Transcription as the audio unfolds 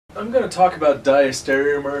I'm going to talk about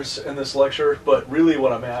diastereomers in this lecture, but really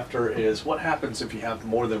what I'm after is what happens if you have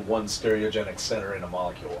more than one stereogenic center in a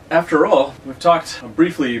molecule. After all, we've talked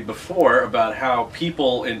briefly before about how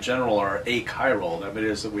people in general are achiral, that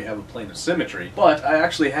is that we have a plane of symmetry, but I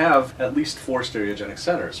actually have at least 4 stereogenic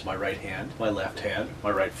centers. My right hand, my left hand,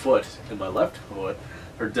 my right foot, and my left foot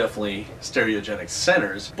are definitely stereogenic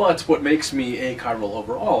centers, but what makes me achiral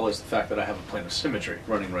overall is the fact that I have a plane of symmetry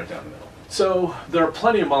running right down the middle. So there are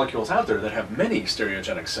plenty of molecules out there that have many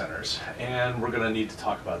stereogenic centers, and we're going to need to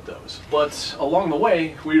talk about those. But along the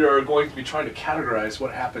way, we are going to be trying to categorize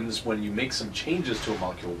what happens when you make some changes to a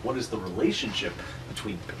molecule. What is the relationship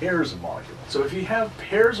between pairs of molecules? So if you have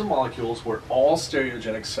pairs of molecules where all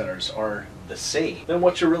stereogenic centers are the same, then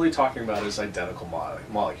what you're really talking about is identical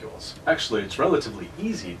molecules. Actually, it's relatively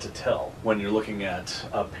easy to tell when you're looking at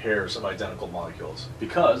pairs of identical molecules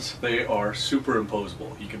because they are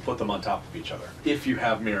superimposable. You can put them on top of each other. If you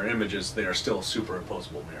have mirror images, they are still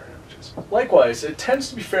superimposable mirror images. Likewise, it tends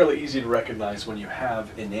to be fairly easy to recognize when you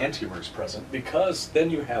have enantiomers present because then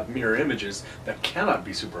you have mirror images that cannot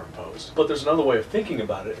be superimposed. But there's another way of thinking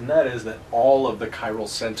about it, and that is that all of the chiral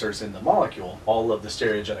centers in the molecule, all of the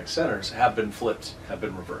stereogenic centers, have been flipped, have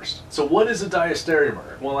been reversed. So what is a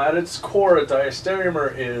diastereomer? Well, at its core, a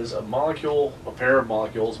diastereomer is a molecule, a pair of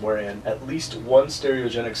molecules wherein at least one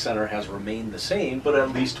stereogenic center has remained the same, but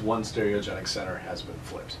at least one stereogenic center has been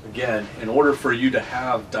flipped. Again, in order for you to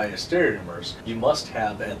have diastereomers, you must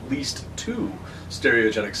have at least 2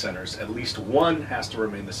 stereogenic centers. At least one has to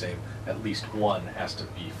remain the same, at least one has to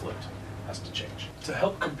be flipped, has to change. To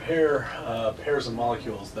help compare pairs of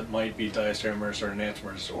molecules that might be diastereomers or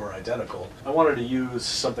enantiomers or identical, I wanted to use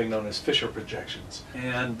something known as Fischer projections.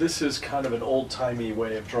 And this is kind of an old-timey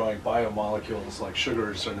way of drawing biomolecules like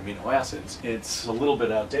sugars and amino acids. It's a little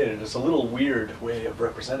bit outdated. It's a little weird way of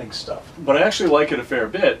representing stuff. But I actually like it a fair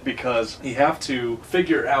bit because you have to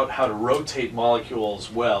figure out how to rotate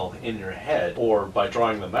molecules well in your head, or by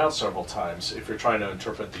drawing them out several times if you're trying to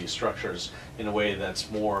interpret these structures in a way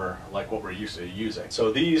that's more like what we're used to using.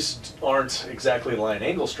 So these aren't exactly line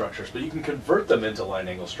angle structures, but you can convert them into line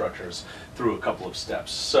angle structures through a couple of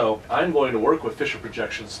steps. So I'm going to work with Fischer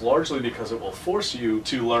projections largely because it will force you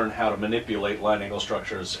to learn how to manipulate line angle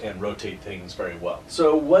structures and rotate things very well.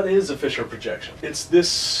 So what is a Fischer projection? It's this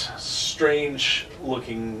strange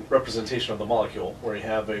looking representation of the molecule where you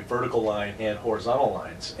have a vertical line and horizontal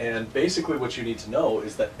lines. And basically what you need to know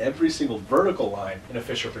is that every single vertical line in a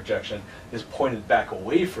Fischer projection is pointed back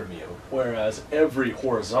away from you, whereas every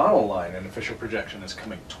horizontal line in a Fischer projection is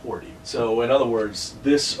coming toward you. So in other words,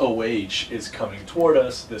 this OH is coming toward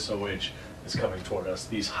us, this OH is coming toward us,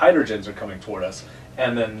 these hydrogens are coming toward us,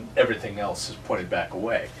 and then everything else is pointed back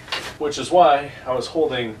away. Which is why I was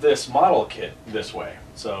holding this model kit this way.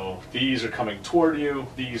 So these are coming toward you,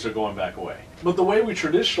 these are going back away. But the way we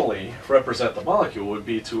traditionally represent the molecule would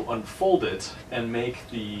be to unfold it and make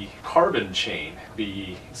the carbon chain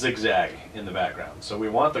be zigzag in the background. So we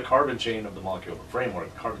want the carbon chain of the molecule, the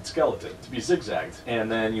framework, the carbon skeleton, to be zigzagged.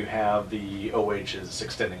 And then you have the OHs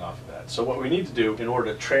extending off of that. So what we need to do in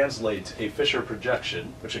order to translate a Fischer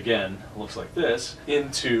projection, which again looks like this,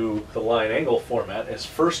 into the line angle format is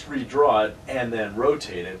first redraw it and then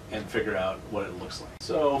rotate it and figure out what it looks like.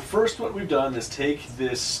 So first what we've done is take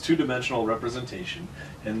this 2-dimensional representation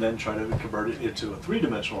and then try to convert it into a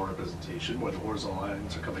 3-dimensional representation where the horizontal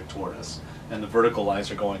lines are coming toward us and the vertical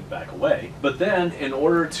lines are going back away. But then in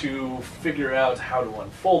order to figure out how to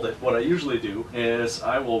unfold it, what I usually do is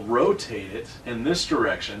I will rotate it in this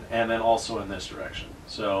direction and then also in this direction.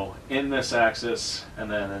 So in this axis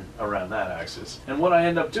and then around that axis. And what I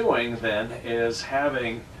end up doing then is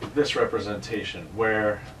having this representation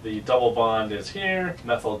where the double bond is here,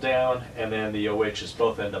 methyl down, and then the OHs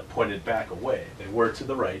both end up pointed back away. They were to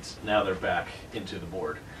the right, now they're back into the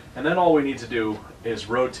board. And then all we need to do is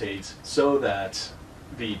rotate so that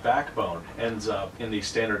the backbone ends up in the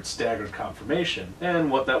standard staggered conformation.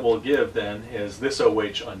 And what that will give then is this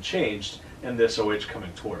OH unchanged and this OH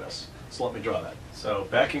coming toward us. So let me draw that. So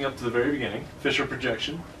backing up to the very beginning, Fischer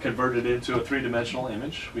projection, converted into a 3-dimensional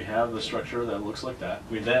image. We have the structure that looks like that.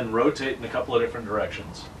 We then rotate in a couple of different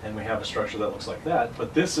directions, and we have a structure that looks like that.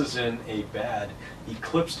 But this is in a bad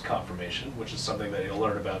eclipsed conformation, which is something that you'll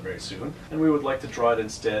learn about very soon. And we would like to draw it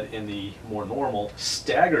instead in the more normal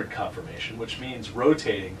staggered conformation, which means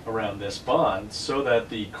rotating around this bond so that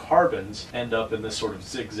the carbons end up in this sort of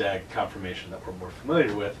zigzag conformation that we're more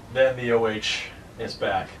familiar with. Then the OH is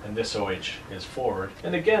back and this OH is forward.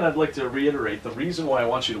 And again, I'd like to reiterate, the reason why I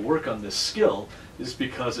want you to work on this skill is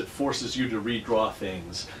because it forces you to redraw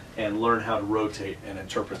things and learn how to rotate and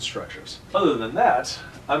interpret structures. Other than that,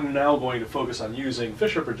 I'm now going to focus on using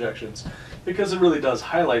Fischer projections because it really does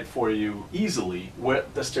highlight for you easily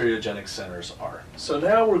what the stereogenic centers are. So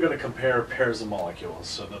now we're going to compare pairs of molecules.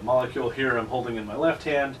 So the molecule here I'm holding in my left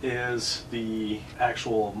hand is the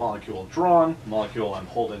actual molecule drawn. The molecule I'm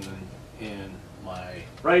holding in my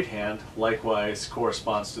right hand likewise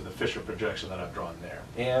corresponds to the Fischer projection that I've drawn there.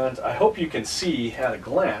 And I hope you can see at a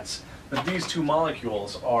glance that these two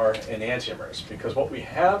molecules are enantiomers, because what we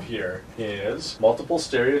have here is multiple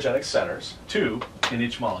stereogenic centers, 2 in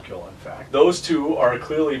each molecule in fact. Those two are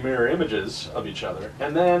clearly mirror images of each other,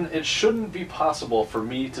 and then it shouldn't be possible for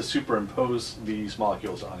me to superimpose these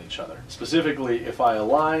molecules on each other. Specifically, if I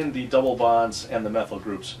align the double bonds and the methyl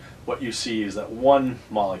groups, what you see is that one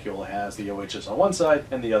molecule has the OHs on one side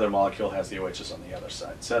and the other molecule has the OHs on the other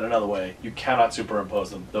side. Said another way, you cannot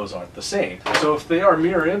superimpose them. Those aren't the same. So if they are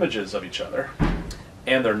mirror images of each other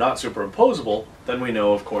and they're not superimposable, then we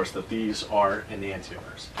know, of course, that these are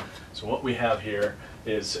enantiomers. So what we have here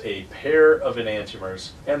is a pair of enantiomers,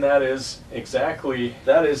 and that is exactly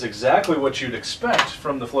what you'd expect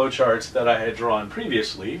from the flowcharts that I had drawn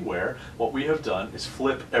previously, where what we have done is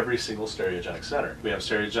flip every single stereogenic center. We have a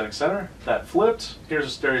stereogenic center, that flipped. Here's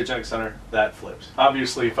a stereogenic center, that flipped.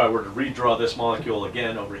 Obviously, if I were to redraw this molecule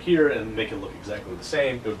again over here and make it look exactly the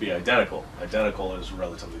same, it would be identical. Identical is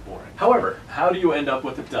relatively boring. However, how do you end up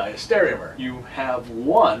with a diastereomer? You have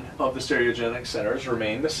one of the stereogenic centers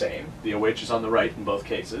remain the same. The OH is on the right in both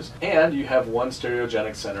cases, and you have one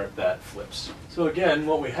stereogenic center that flips. So again,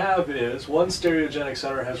 what we have is one stereogenic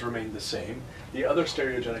center has remained the same, the other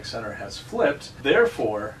stereogenic center has flipped,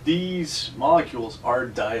 therefore these molecules are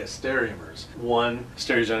diastereomers. One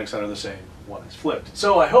stereogenic center the same, one is flipped.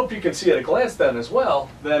 So I hope you can see at a glance then as well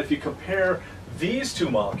that if you compare these two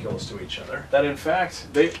molecules to each other, that in fact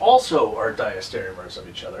they also are diastereomers of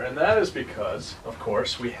each other, and that is because, of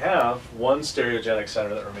course, we have one stereogenic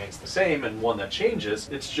center that remains the same and one that changes.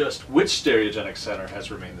 It's just which stereogenic center has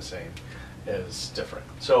remained the same is different.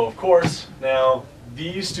 So of course now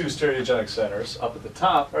these two stereogenic centers up at the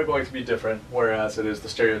top are going to be different, whereas it is the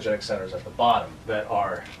stereogenic centers at the bottom that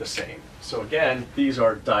are the same. So again, these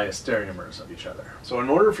are diastereomers of each other. So in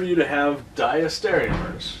order for you to have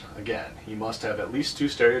diastereomers, again, you must have at least two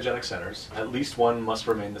stereogenic centers, at least one must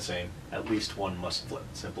remain the same, at least one must flip.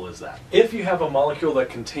 Simple as that. If you have a molecule that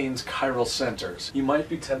contains chiral centers, you might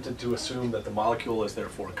be tempted to assume that the molecule is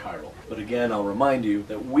therefore chiral. But again, I'll remind you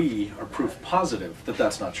that we are proof positive that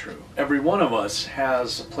that's not true. Every one of us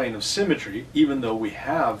has a plane of symmetry, even though we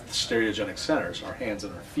have the stereogenic centers, our hands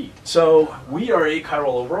and our feet. So we are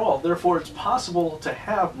achiral overall, therefore it's possible to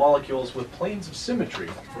have molecules with planes of symmetry.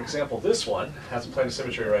 For example, this one has a plane of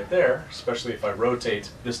symmetry right there, especially if I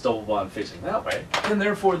rotate this double bond facing that way, and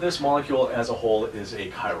therefore this molecule as a whole is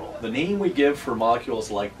achiral. The name we give for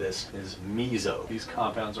molecules like this is meso. These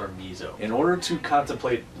compounds are meso. In order to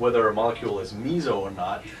contemplate whether a molecule is meso or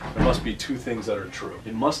not, there must be two things that are true.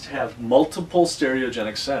 It must have multiple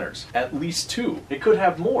stereogenic centers, at least 2. It could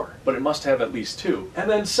have more, but it must have at least 2. And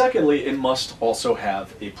then secondly, it must also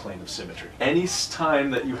have a plane of symmetry. Any time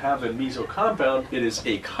that you have a meso compound, it is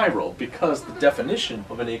achiral, because the definition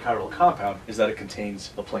of an achiral compound is that it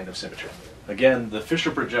contains a plane of symmetry. Again, the Fischer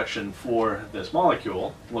projection for this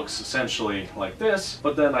molecule looks essentially like this,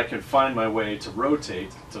 but then I can find my way to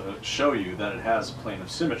rotate to show you that it has a plane of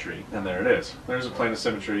symmetry, and there it is. There's a plane of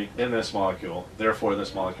symmetry in this molecule, therefore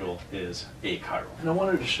this molecule is achiral. And I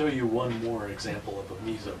wanted to show you one more example of a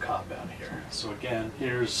meso compound here. So again,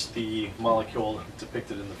 here's the molecule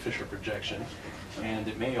depicted in the Fischer projection, and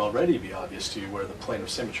it may already be obvious to you where the plane of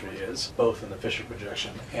symmetry is, both in the Fischer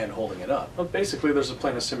projection and holding it up. But basically there's a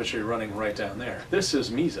plane of symmetry running right down there. This is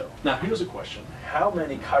meso. Now here's a question. How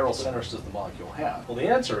many chiral centers does the molecule have? Well, the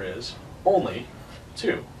answer is only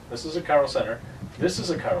 2. This is a chiral center. This is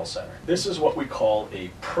a chiral center. This is what we call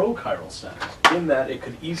a prochiral center, in that it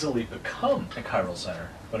could easily become a chiral center,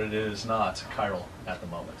 but it is not chiral at the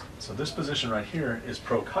moment. So this position right here is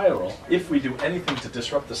prochiral. If we do anything to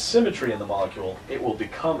disrupt the symmetry in the molecule, it will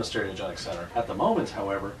become a stereogenic center. At the moment,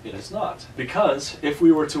 however, it is not. Because if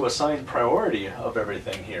we were to assign priority of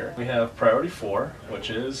everything here, we have priority 4,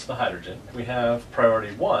 which is the hydrogen. We have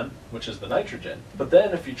priority 1, which is the nitrogen. But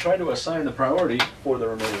then if you try to assign the priority for the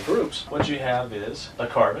remaining groups, what you have is a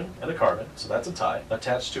carbon and a carbon, so that's a tie,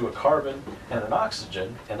 attached to a carbon and an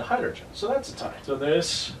oxygen and a hydrogen, so that's a tie. So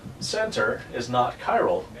this center is not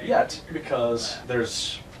chiral yet, because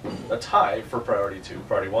there's a tie for priority 2.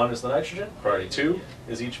 Priority 1 is the nitrogen, priority 2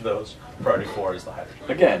 is each of those, priority 4 is the hydrogen.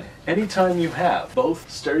 Again, anytime you have both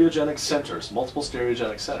stereogenic centers, multiple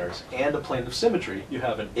stereogenic centers, and a plane of symmetry, you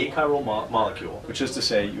have an achiral molecule, which is to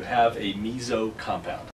say you have a meso compound.